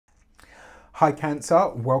Hi Cancer,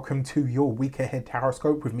 welcome to your week ahead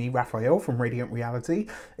horoscope with me, Raphael from Reydiant Reality.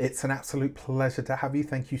 It's an absolute pleasure to have you.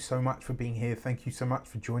 Thank you so much for being here. Thank you so much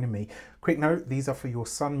for joining me. Quick note, these are for your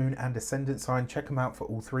sun, moon and ascendant sign. Check them out for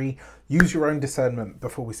all three. Use your own discernment.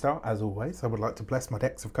 Before we start, as always, I would like to bless my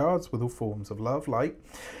decks of cards with all forms of love, light,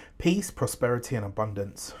 peace, prosperity and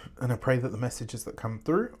abundance. And I pray that the messages that come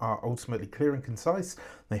through are ultimately clear and concise.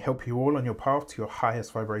 They help you all on your path to your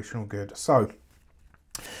highest vibrational good. So,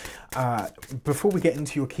 before we get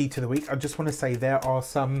into your key to the week, I just want to say there are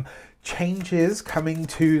some changes coming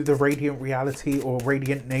to the Reydiant Reality or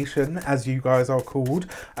Reydiant Nation, as you guys are called.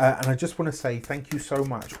 And I just want to say thank you so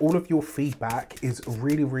much. All of your feedback is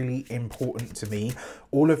really, really important to me.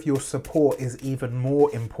 All of your support is even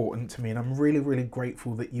more important to me. And I'm really, really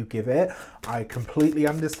grateful that you give it. I completely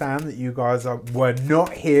understand that you guys were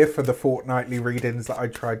not here for the fortnightly readings that I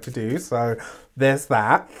tried to do. So there's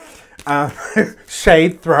that.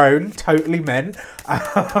 Shade thrown, totally meant.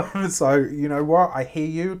 So you know what, I hear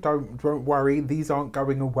you, don't worry, these aren't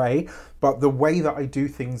going away, but the way that I do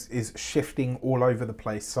things is shifting all over the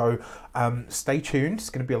place. So stay tuned, it's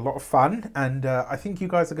going to be a lot of fun, and I think you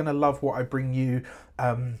guys are going to love what I bring you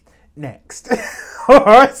next.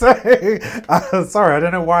 Alright, so sorry, I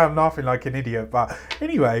don't know why I'm laughing like an idiot, but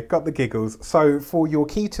anyway, got the giggles. So for your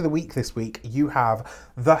key to the week this week, you have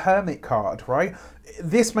the Hermit card, right?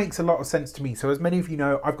 This makes a lot of sense to me. So as many of you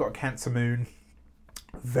know, I've got a Cancer moon.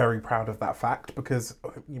 Very proud of that fact because,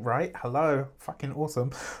 right, hello, fucking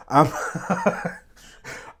awesome.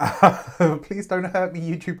 Please don't hurt me,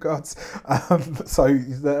 YouTube gods. So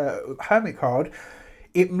the Hermit card,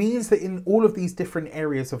 it means that in all of these different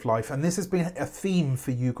areas of life, and this has been a theme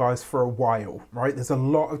for you guys for a while, right? There's a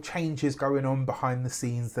lot of changes going on behind the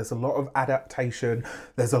scenes. There's a lot of adaptation.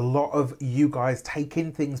 There's a lot of you guys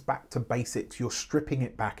taking things back to basics. You're stripping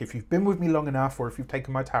it back. If you've been with me long enough, or if you've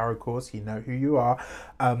taken my tarot course, you know who you are.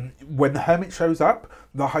 When the Hermit shows up,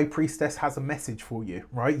 the High Priestess has a message for you,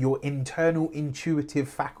 right? Your internal intuitive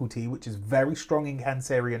faculty, which is very strong in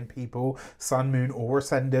Cancerian people, Sun, Moon, or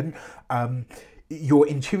Ascendant, your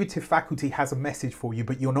intuitive faculty has a message for you,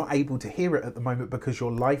 but you're not able to hear it at the moment because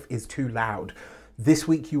your life is too loud. This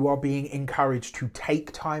week, you are being encouraged to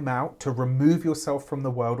take time out, to remove yourself from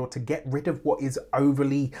the world, or to get rid of what is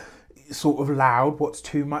overly sort of loud, what's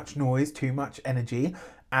too much noise, too much energy,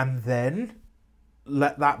 and then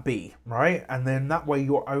let that be, right? And then that way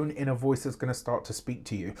your own inner voice is going to start to speak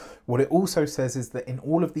to you. What it also says is that in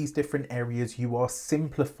all of these different areas, you are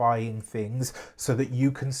simplifying things so that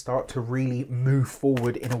you can start to really move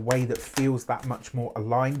forward in a way that feels that much more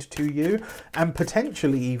aligned to you and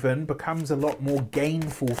potentially even becomes a lot more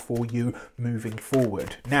gainful for you moving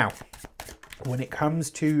forward. Now, when it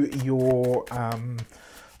comes to your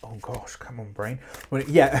oh gosh, come on brain.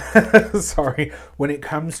 Sorry. When it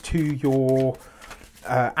comes to your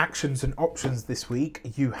actions and options this week,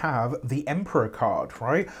 you have the Emperor card,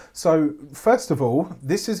 right? So first of all,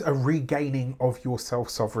 this is a regaining of your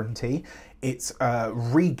self-sovereignty. It's a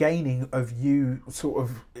regaining of you sort of,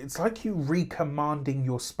 it's like you recommanding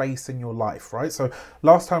your space in your life, right? So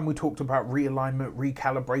last time we talked about realignment,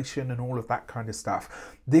 recalibration and all of that kind of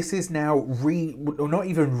stuff. This is now or not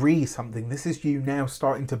even something, this is you now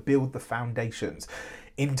starting to build the foundations.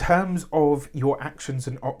 In terms of your actions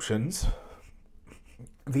and options,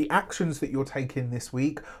 the actions that you're taking this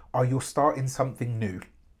week are you're starting something new.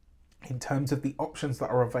 In terms of the options that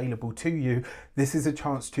are available to you, this is a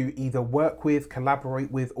chance to either work with,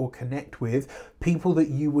 collaborate with, or connect with people that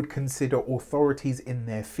you would consider authorities in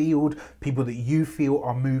their field, people that you feel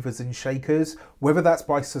are movers and shakers. Whether that's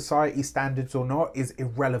by society standards or not is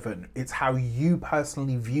irrelevant. It's how you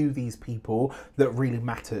personally view these people that really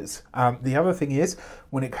matters. The other thing is,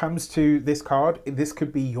 when it comes to this card, this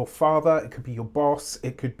could be your father, it could be your boss,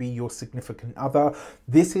 it could be your significant other.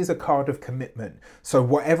 This is a card of commitment. So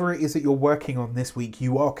whatever it is that you're working on this week,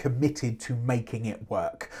 you are committed to making it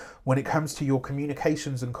work. When it comes to your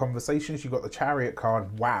communications and conversations, you've got the Chariot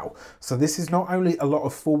card. Wow. So this is not only a lot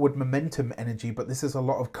of forward momentum energy, but this is a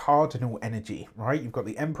lot of cardinal energy, right? You've got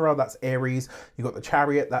the Emperor, that's Aries. You've got the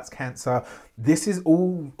Chariot, that's Cancer. This is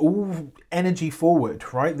all energy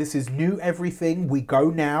forward, right? This is new everything. We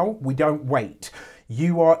go now, we don't wait.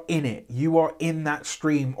 You are in it. You are in that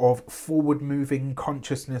stream of forward moving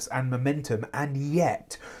consciousness and momentum, and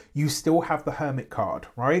yet you still have the Hermit card,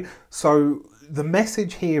 right? So the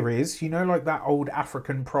message here is, you know, like that old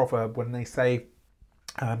African proverb when they say,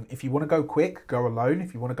 if you want to go quick, go alone.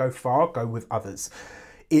 If you want to go far, go with others.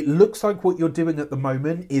 it looks like what you're doing at the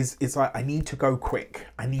moment is like, I need to go quick.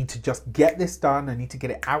 I need to just get this done. I need to get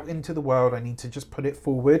it out into the world. I need to just put it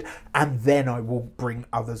forward, and then I will bring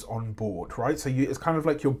others on board, right? So it's kind of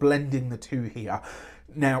like you're blending the two here.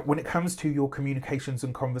 Now, when it comes to your communications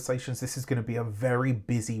and conversations, this is going to be a very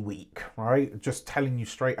busy week, right? Just telling you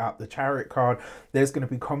straight up, the Chariot card, there's going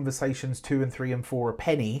to be conversations 2 and 3 and 4 a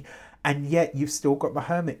penny, and yet you've still got the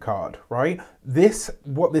Hermit card, right?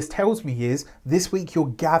 What this tells me is this week you're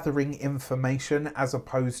gathering information as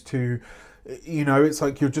opposed to, you know, it's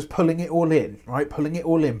like you're just pulling it all in, right? Pulling it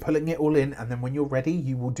all in. And then when you're ready,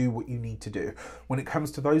 you will do what you need to do. When it comes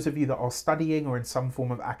to those of you that are studying or in some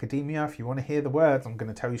form of academia, if you want to hear the words, I'm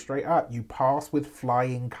going to tell you straight up, you pass with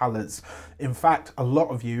flying colors. In fact, a lot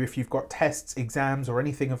of you, if you've got tests, exams, or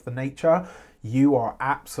anything of the nature, you are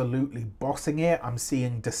absolutely bossing it. I'm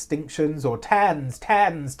seeing distinctions or tens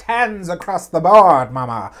across the board,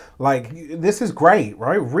 mama. Like, this is great,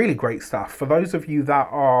 right? Really great stuff. For those of you that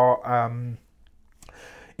are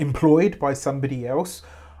employed by somebody else,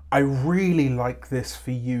 I really like this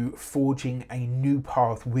for you, forging a new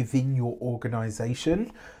path within your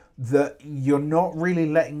organization that you're not really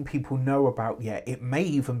letting people know about yet. It may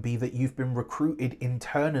even be that you've been recruited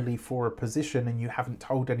internally for a position and you haven't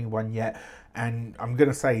told anyone yet. And I'm going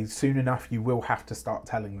to say soon enough, you will have to start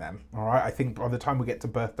telling them. All right. I think by the time we get to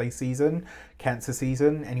birthday season, Cancer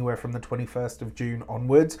season, anywhere from the 21st of June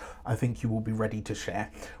onwards, I think you will be ready to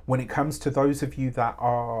share. When it comes to those of you that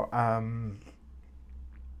are,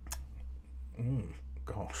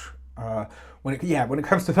 when it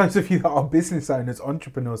comes to those of you that are business owners,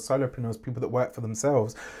 entrepreneurs, solopreneurs, people that work for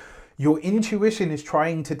themselves, your intuition is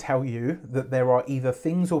trying to tell you that there are either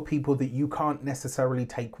things or people that you can't necessarily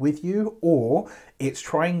take with you, or it's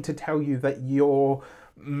trying to tell you that you're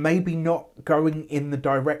maybe not going in the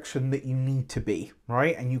direction that you need to be,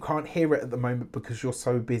 right? And you can't hear it at the moment because you're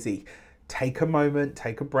so busy. Take a moment,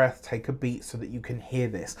 take a breath, take a beat so that you can hear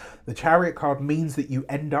this. The Chariot card means that you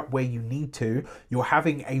end up where you need to. You're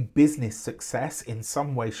having a business success in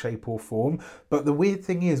some way, shape or form. But the weird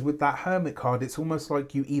thing is with that Hermit card, it's almost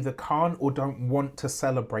like you either can't or don't want to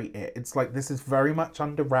celebrate it. It's like this is very much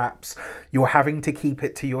under wraps. You're having to keep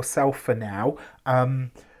it to yourself for now,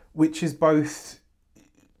 which is both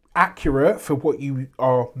accurate for what you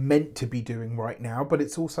are meant to be doing right now, but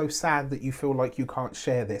it's also sad that you feel like you can't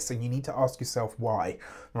share this, and you need to ask yourself why,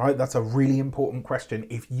 right? That's a really important question.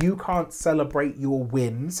 If you can't celebrate your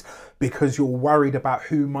wins because you're worried about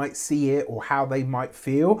who might see it or how they might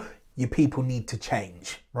feel, your people need to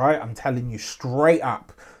change, right? I'm telling you straight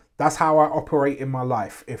up. That's how I operate in my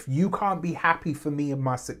life. If you can't be happy for me and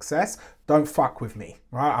my success, don't fuck with me,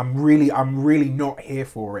 right? I'm really not here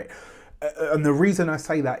for it. And the reason I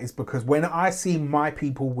say that is because when I see my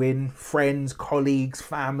people win, friends, colleagues,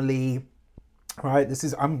 family, right?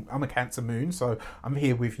 I'm a Cancer moon, so I'm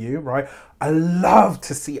here with you, right? I love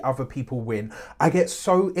to see other people win. I get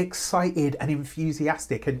so excited and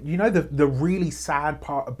enthusiastic. And you know, the really sad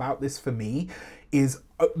part about this for me is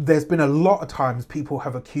there's been a lot of times people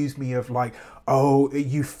have accused me of like, oh,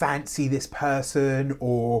 you fancy this person,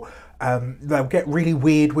 or they'll get really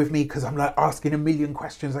weird with me because I'm like asking a million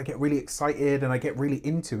questions. I get really excited and I get really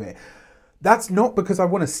into it. That's not because I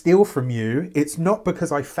want to steal from you. It's not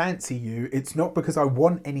because I fancy you. It's not because I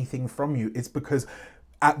want anything from you. It's because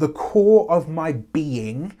at the core of my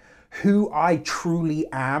being, who I truly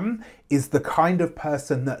am is the kind of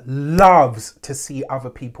person that loves to see other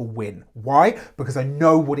people win. Why? Because I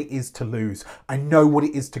know what it is to lose. I know what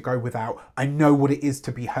it is to go without. I know what it is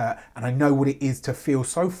to be hurt. And I know what it is to feel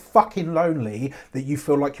so fucking lonely that you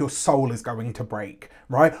feel like your soul is going to break,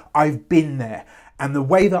 right? I've been there. And the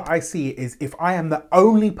way that I see it is, if I am the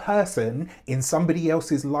only person in somebody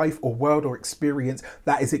else's life or world or experience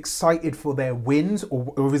that is excited for their wins,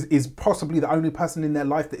 or is possibly the only person in their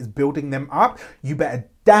life that is building them up, you better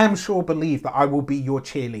damn sure believe that I will be your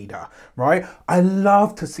cheerleader, right? I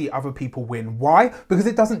love to see other people win. Why? Because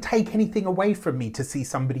it doesn't take anything away from me to see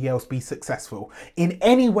somebody else be successful in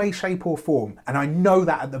any way, shape or form. And I know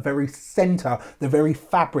that at the very center, the very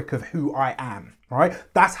fabric of who I am. Right?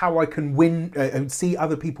 That's how I can win and see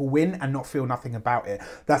other people win and not feel nothing about it.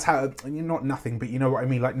 That's how, not nothing, but you know what I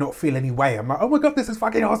mean? Like not feel any way. I'm like, oh my God, this is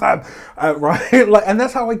fucking awesome. Right? Like, and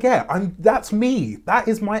that's how I get. That's me. That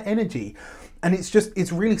is my energy. And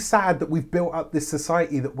it's really sad that we've built up this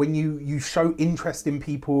society that when you show interest in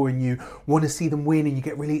people and you want to see them win and you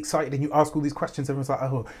get really excited and you ask all these questions, everyone's like,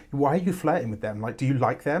 oh, why are you flirting with them? Like, do you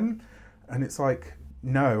like them? And it's like,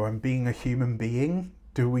 no, I'm being a human being.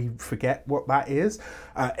 Do we forget what that is?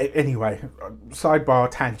 Anyway, sidebar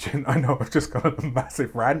tangent. I know I've just got a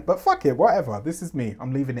massive rant, but fuck it, whatever. This is me.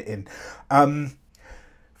 I'm leaving it in.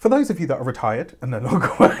 For those of you that are retired and no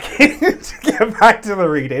longer working, to get back to the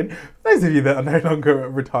reading, for those of you that are no longer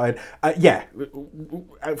retired,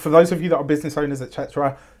 for those of you that are business owners,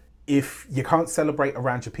 etc., if you can't celebrate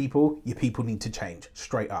around your people need to change,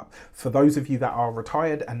 straight up. For those of you that are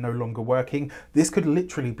retired and no longer working, this could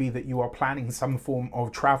literally be that you are planning some form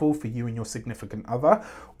of travel for you and your significant other,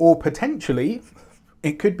 or potentially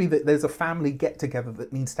it could be that there's a family get-together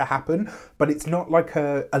that needs to happen, but it's not like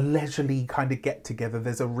a leisurely kind of get-together.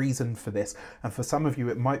 There's a reason for this. And for some of you,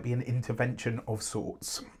 it might be an intervention of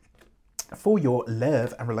sorts. For your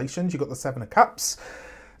love and relations, you've got the Seven of Cups.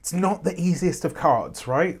 It's not the easiest of cards,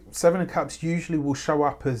 right? Seven of Cups usually will show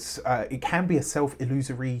up as, it can be a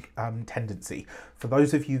self-illusory tendency. For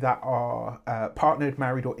those of you that are partnered,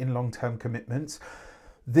 married, or in long-term commitments,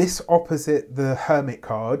 this opposite the Hermit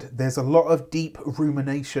card, there's a lot of deep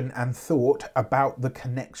rumination and thought about the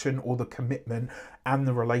connection or the commitment and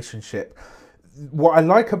the relationship. What I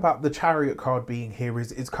like about the Chariot card being here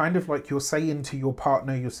is it's kind of like you're saying to your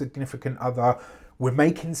partner, your significant other, we're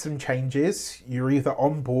making some changes. You're either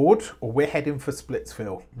on board or we're heading for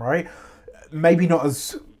Splitsville, right? Maybe not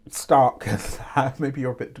as stark as that. Maybe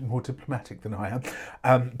you're a bit more diplomatic than I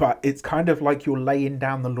am. But it's kind of like you're laying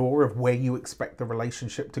down the law of where you expect the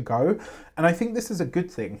relationship to go. And I think this is a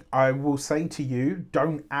good thing. I will say to you,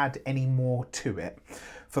 don't add any more to it.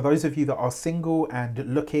 For those of you that are single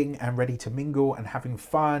and looking and ready to mingle and having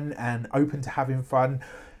fun and open to having fun,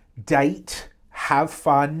 date, have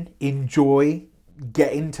fun, enjoy,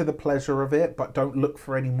 get into the pleasure of it, but don't look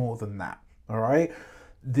for any more than that. All right.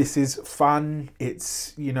 This is fun.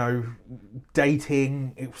 It's, you know,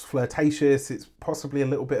 dating. It's flirtatious. It's possibly a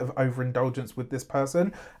little bit of overindulgence with this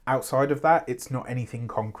person. Outside of that, it's not anything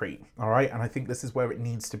concrete. All right. And I think this is where it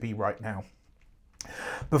needs to be right now.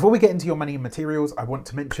 Before we get into your money and materials, I want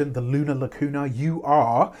to mention the lunar lacuna. You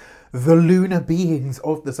are the lunar beings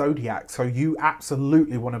of the zodiac, so you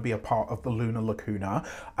absolutely want to be a part of the lunar lacuna.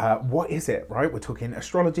 What is it, right? We're talking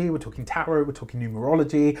astrology, we're talking tarot, we're talking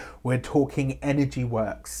numerology, we're talking energy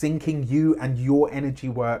work, syncing you and your energy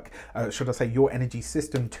work, should I say your energy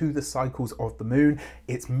system, to the cycles of the moon.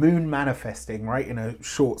 It's moon manifesting, right, in a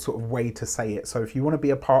short sort of way to say it. So if you want to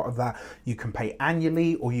be a part of that, you can pay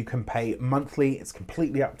annually or you can pay monthly. It's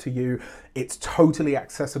completely up to you. It's totally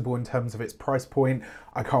accessible in terms of its price point.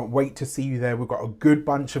 I can't wait to see you there. We've got a good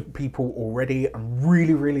bunch of people already. I'm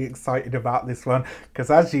really, really excited about this one because,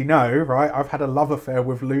 as you know, right, I've had a love affair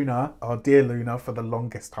with Luna, our dear Luna, for the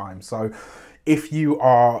longest time. So if you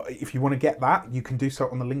want to get that, you can do so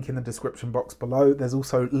on the link in the description box below. There's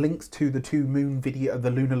also links to the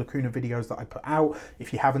the lunar lacuna videos that I put out.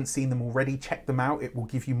 If you haven't seen them already, check them out. It will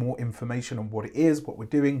give you more information on what it is, what we're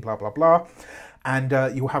doing, blah, blah, blah. And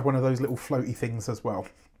you'll have one of those little floaty things as well.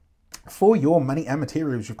 For your money and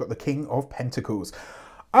materials, you've got the King of Pentacles.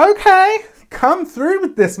 Okay, come through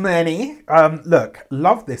with this money. Look,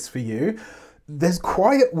 love this for you. There's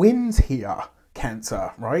quiet wins here,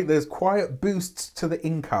 Cancer, right? There's quiet boosts to the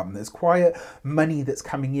income. There's quiet money that's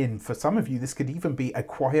coming in. For some of you, this could even be a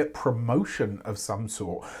quiet promotion of some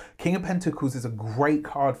sort. King of Pentacles is a great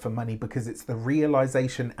card for money because it's the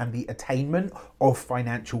realization and the attainment of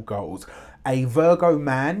financial goals. A Virgo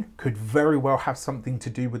man could very well have something to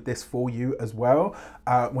do with this for you as well.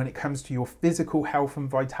 When it comes to your physical health and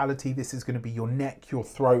vitality, this is going to be your neck, your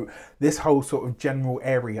throat, this whole sort of general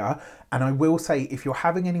area. And I will say, if you're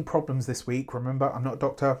having any problems this week, remember, I'm not a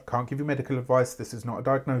doctor, can't give you medical advice. This is not a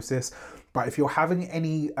diagnosis. But if you're having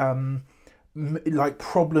any like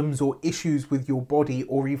problems or issues with your body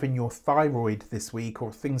or even your thyroid this week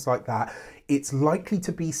or things like that, it's likely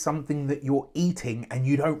to be something that you're eating and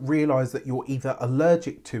you don't realize that you're either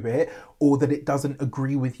allergic to it or that it doesn't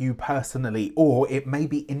agree with you personally, or it may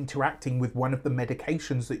be interacting with one of the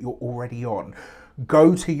medications that you're already on.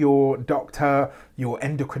 Go to your doctor, your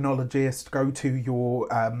endocrinologist, go to your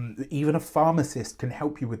even a pharmacist can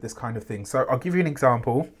help you with this kind of thing. So I'll give you an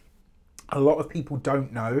example. A lot of people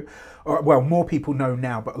don't know, or well, more people know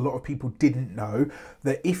now, but a lot of people didn't know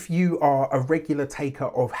that if you are a regular taker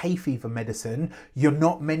of hay fever medicine, you're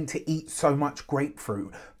not meant to eat so much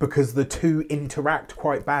grapefruit because the two interact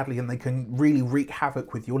quite badly and they can really wreak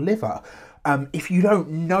havoc with your liver. If you don't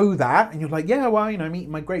know that and you're like, yeah, well, you know, I'm eating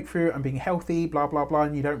my grapefruit, I'm being healthy, blah, blah, blah,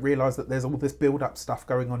 and you don't realize that there's all this build-up stuff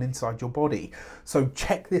going on inside your body. So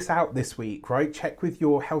check this out this week, right? Check with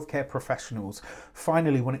your healthcare professionals.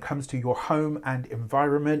 Finally, when it comes to your home and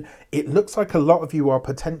environment, it looks like a lot of you are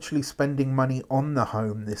potentially spending money on the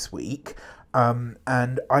home this week.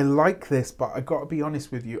 And I like this, but I got to be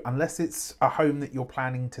honest with you, unless it's a home that you're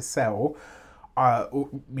planning to sell,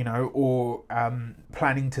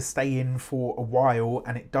 planning to stay in for a while,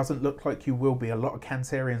 and it doesn't look like you will be. A lot of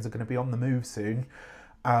Cancerians are going to be on the move soon.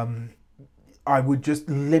 I would just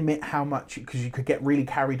limit how much, because you could get really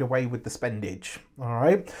carried away with the spendage. All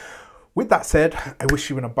right. With that said, I wish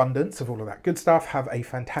you an abundance of all of that good stuff. Have a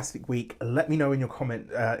fantastic week. Let me know in your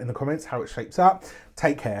in the comments how it shapes up.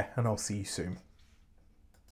 Take care, and I'll see you soon.